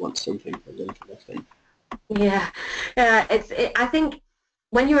basically want something from them for nothing? Yeah, I think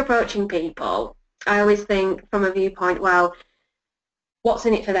when you're approaching people, I always think from a viewpoint, well, what's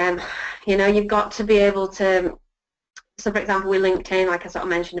in it for them? You know, you've got to be able to, so for example with LinkedIn, like I sort of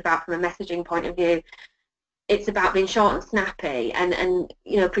mentioned about from a messaging point of view, it's about being short and snappy and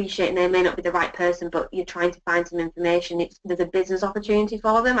you know, appreciating they may not be the right person, but you're trying to find some information. There's a business opportunity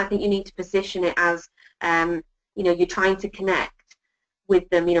for them. I think you need to position it as, you know, you're trying to connect with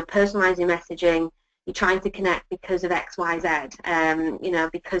them, you know, personalizing messaging. You're trying to connect because of X, Y, Z, you know,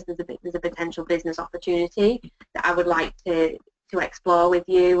 because there's a potential business opportunity that I would like to explore with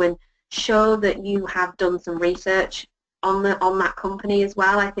you, and show that you have done some research on that company as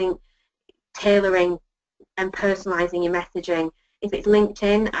well. I think tailoring and personalizing your messaging. If it's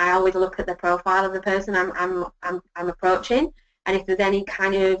LinkedIn, I always look at the profile of the person I'm approaching, and if there's any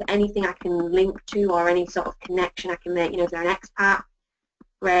kind of anything I can link to or any sort of connection I can make, you know, if they're an expat,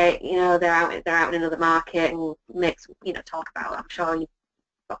 great, you know, they're out in another market and makes, you know, talk about, I'm sure you've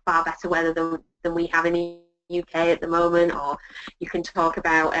got far better weather than we have in the UK at the moment, or you can talk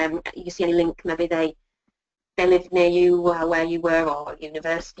about, you see any link, maybe they live near you where you were, or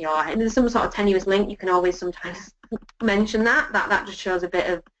university, or and there's some sort of tenuous link, you can always sometimes mention that just shows a bit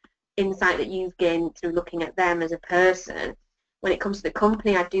of insight that you've gained through looking at them as a person. When it comes to the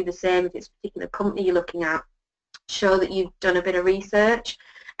company, I'd do the same. If it's a particular company you're looking at, show that you've done a bit of research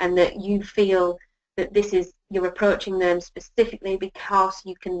and that you feel that you're approaching them specifically because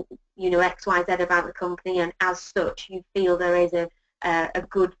you can, you know, X, Y, Z about the company, and as such you feel there is a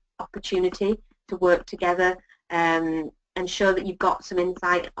good opportunity to work together, and show that you've got some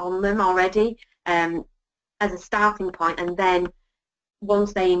insight on them already as a starting point, and then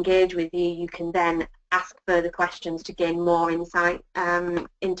once they engage with you, you can then ask further questions to gain more insight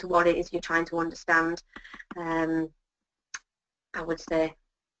into what it is you're trying to understand, I would say.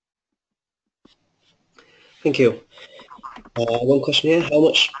 Thank you. One question here, how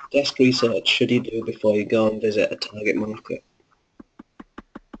much desk research should you do before you go and visit a target market?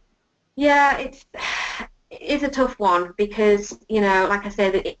 Yeah, it's a tough one because, you know, like I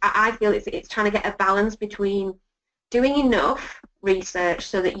said, I feel it's trying to get a balance between doing enough research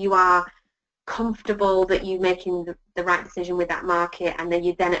so that you are comfortable that you're making the right decision with that market, and then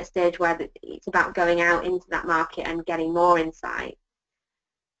you're then at a stage where it's about going out into that market and getting more insight.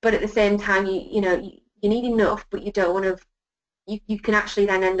 But at the same time, you know, you need enough, but you don't want to, you can actually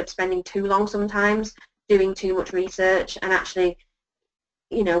then end up spending too long sometimes doing too much research, and actually,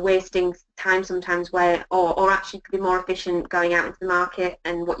 you know, wasting time sometimes where, or actually could be more efficient going out into the market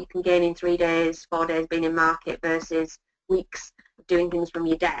and what you can gain in 3 days, 4 days being in market versus weeks of doing things from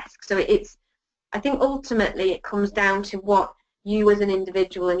your desk. So I think ultimately it comes down to what you as an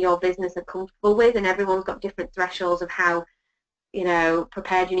individual and your business are comfortable with, and everyone's got different thresholds of how, you know,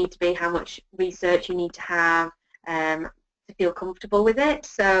 prepared you need to be, how much research you need to have to feel comfortable with it.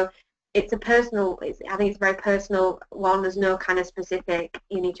 So it's a personal, I think it's a very personal one. There's no kind of specific,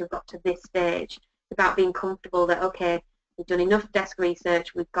 you need to have got to this stage. It's about being comfortable that, okay, we've done enough desk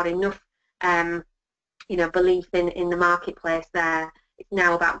research, we've got enough, you know, belief in the marketplace there. It's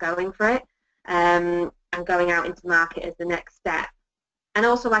now about going for it and going out into market as the next step. And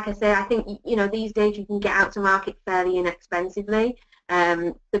also, like I say, I think, you know, these days you can get out to market fairly inexpensively.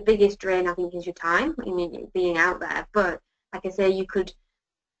 The biggest drain, I think, is your time, I mean, being out there. But like I say, you could,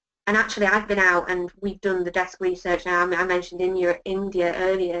 and actually I've been out and we've done the desk research now. I mentioned India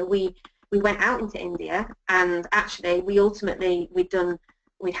earlier. We went out into India, and actually we'd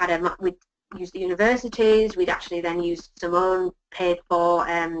used the universities, we'd actually then used some own paid for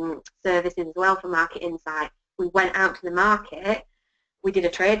services as well for market insight. We went out to the market, we did a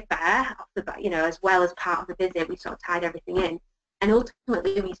trade fair, as well as part of the visit. We sort of tied everything in, and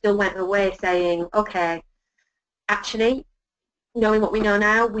ultimately we still went away saying, okay, actually, knowing what we know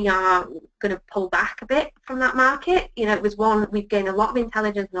now, we are going to pull back a bit from that market. It was we've gained a lot of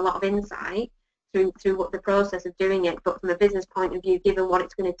intelligence and a lot of insight through what the process of doing it, but from a business point of view, given what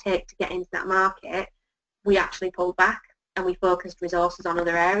it's going to take to get into that market, we actually pulled back and we focused resources on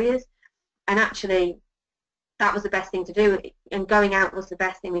other areas. And actually, that was the best thing to do, and going out was the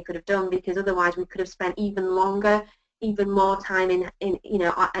best thing we could have done, because otherwise we could have spent even longer, even more time in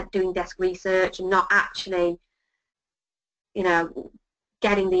doing desk research and not actually,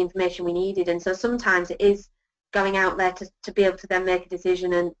 getting the information we needed. And so sometimes it is going out there to be able to then make a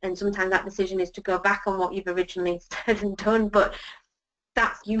decision, and sometimes that decision is to go back on what you've originally said and done, but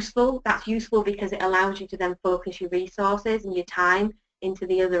that's useful because it allows you to then focus your resources and your time into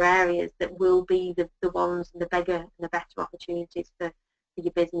the other areas that will be the ones, the bigger and the better opportunities for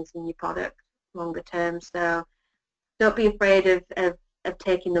your business and your product longer term. So don't be afraid of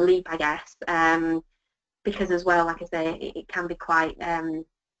taking the leap, I guess, because as well, like I say, it can be quite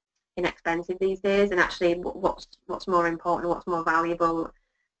inexpensive these days. And actually, what's more important, what's more valuable,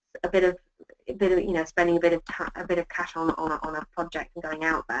 a bit of spending a bit of cash on a project and going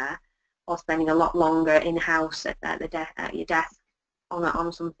out there, or spending a lot longer in house at your desk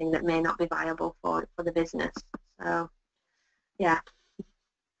on something that may not be viable for the business. So yeah.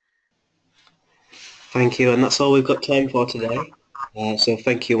 Thank you, and that's all we've got time for today. So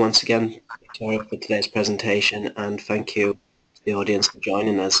thank you once again, Victoria, for today's presentation, and thank you to the audience for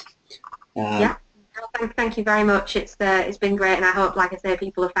joining us. Yeah, thank you very much. It's been great, and I hope, like I say,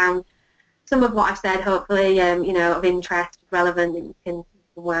 people have found some of what I've said, hopefully, of interest, relevant, that you can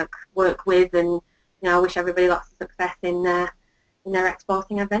work with, and I wish everybody lots of success in their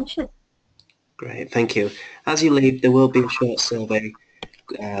exporting adventures. Great, thank you. As you leave, there will be a short survey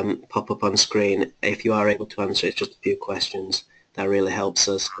pop up on screen. If you are able to answer, it's just a few questions. That really helps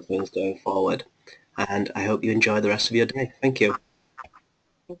us with things going forward. And I hope you enjoy the rest of your day. Thank you.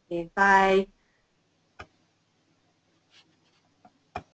 Thank you. Bye.